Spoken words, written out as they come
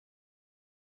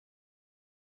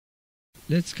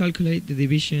let's calculate the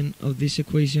division of these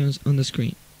equations on the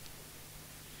screen.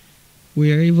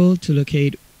 We are able to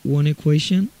locate one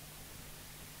equation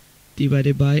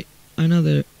divided by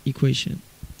another equation.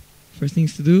 First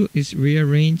things to do is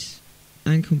rearrange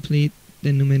and complete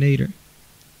the numerator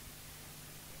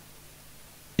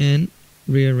and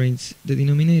rearrange the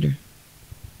denominator.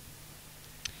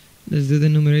 Let's do the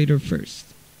numerator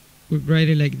first. We'll write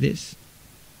it like this.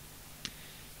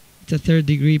 It's a third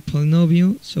degree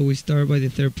polynomial, so we start by the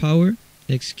third power,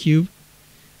 x cubed,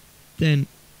 then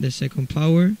the second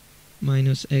power,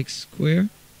 minus x squared.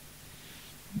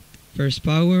 First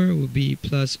power will be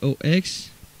plus ox,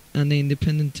 and the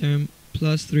independent term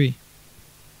plus 3.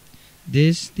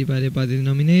 This divided by the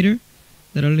denominator,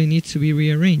 that only needs to be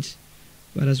rearranged,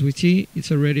 but as we see,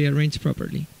 it's already arranged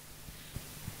properly.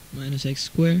 Minus x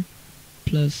squared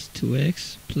plus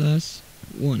 2x plus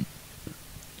 1.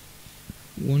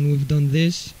 When we've done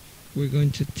this, we're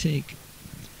going to take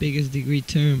the biggest degree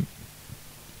term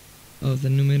of the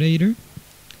numerator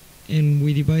and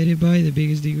we divide it by the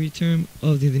biggest degree term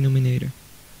of the denominator.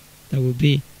 That will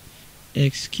be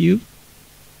x cubed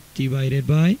divided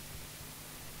by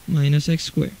minus x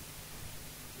squared.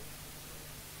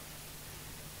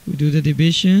 We do the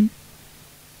division,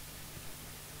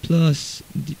 plus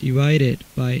divided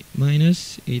by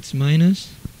minus, it's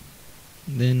minus,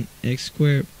 then x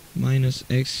squared minus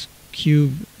x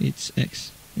cubed, it's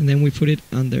x, and then we put it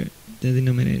under the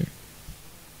denominator.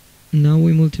 Now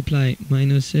we multiply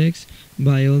minus x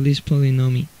by all these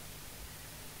polynomials.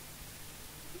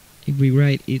 If we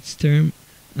write each term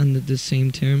under the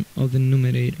same term of the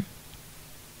numerator,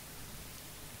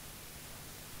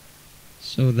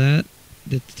 so that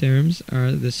the terms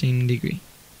are the same degree.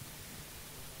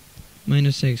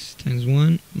 Minus x times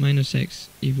 1 minus x.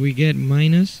 If we get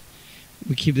minus,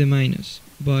 we keep the minus,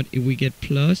 but if we get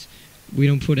plus, we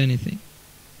don't put anything.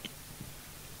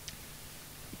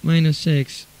 Minus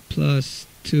x plus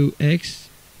 2x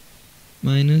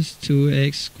minus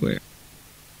 2x squared.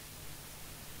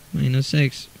 Minus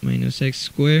x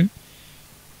squared,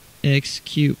 x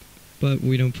cubed, but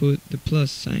we don't put the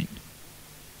plus sign.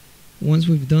 Once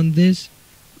we've done this,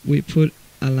 we put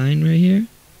a line right here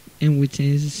and we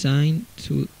change the sign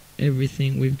to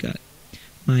everything we've got.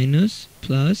 Minus,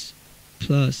 plus,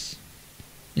 plus,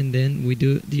 and then we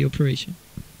do the operation.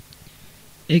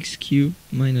 X cubed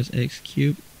minus x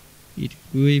cubed, it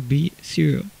will be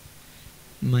 0.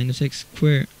 Minus x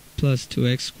squared plus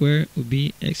 2x squared will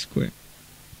be x squared.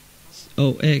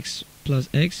 So x plus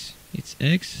x, it's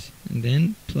x, and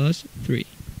then plus 3.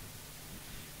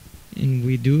 And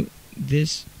we do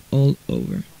this all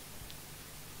over.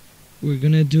 We're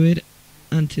gonna do it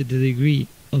until the degree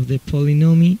of the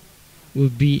polynomial will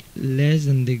be less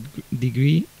than the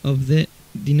degree of the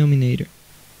denominator.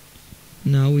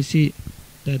 Now we see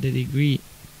that the degree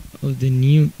of the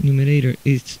new numerator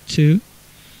is 2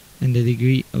 and the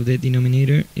degree of the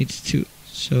denominator is 2,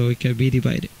 so it can be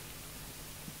divided.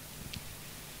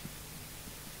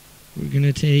 We're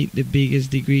gonna take the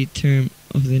biggest degree term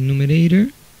of the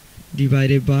numerator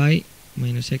divided by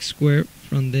minus x squared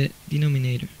from the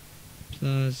denominator.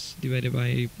 Plus divided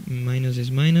by minus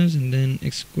is minus, and then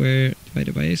x squared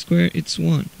divided by x squared, it's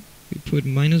 1. We put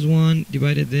minus 1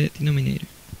 divided the denominator.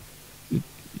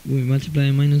 We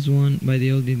multiply minus 1 by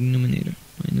the old denominator.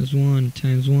 Minus 1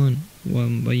 times 1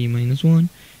 by minus 1.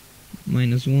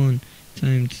 Minus 1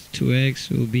 times 2x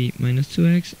will be minus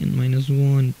 2x, and minus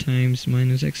 1 times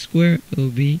minus x squared will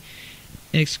be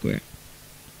x squared.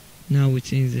 Now we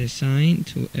change the sign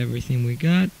to everything we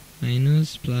got.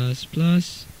 Minus, plus,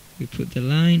 plus. We put the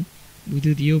line. We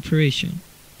do the operation.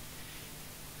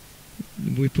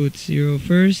 We put 0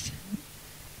 first,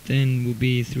 then will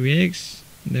be 3x,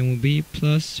 then will be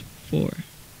plus 4.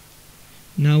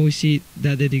 Now we see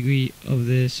that the degree of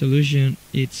the solution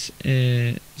is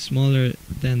smaller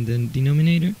than the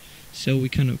denominator, so we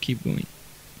cannot keep going.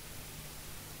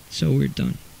 So we're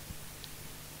done.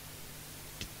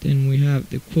 Then we have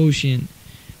the quotient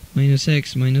minus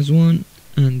x minus 1,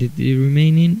 and the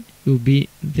remaining will be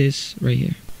this right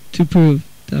here. To prove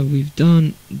that we've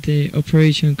done the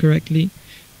operation correctly,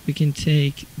 we can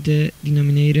take the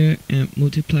denominator and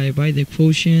multiply by the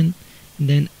quotient, and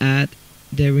then add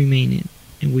the remaining,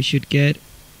 and we should get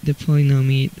the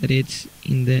polynomial that is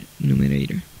in the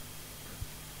numerator.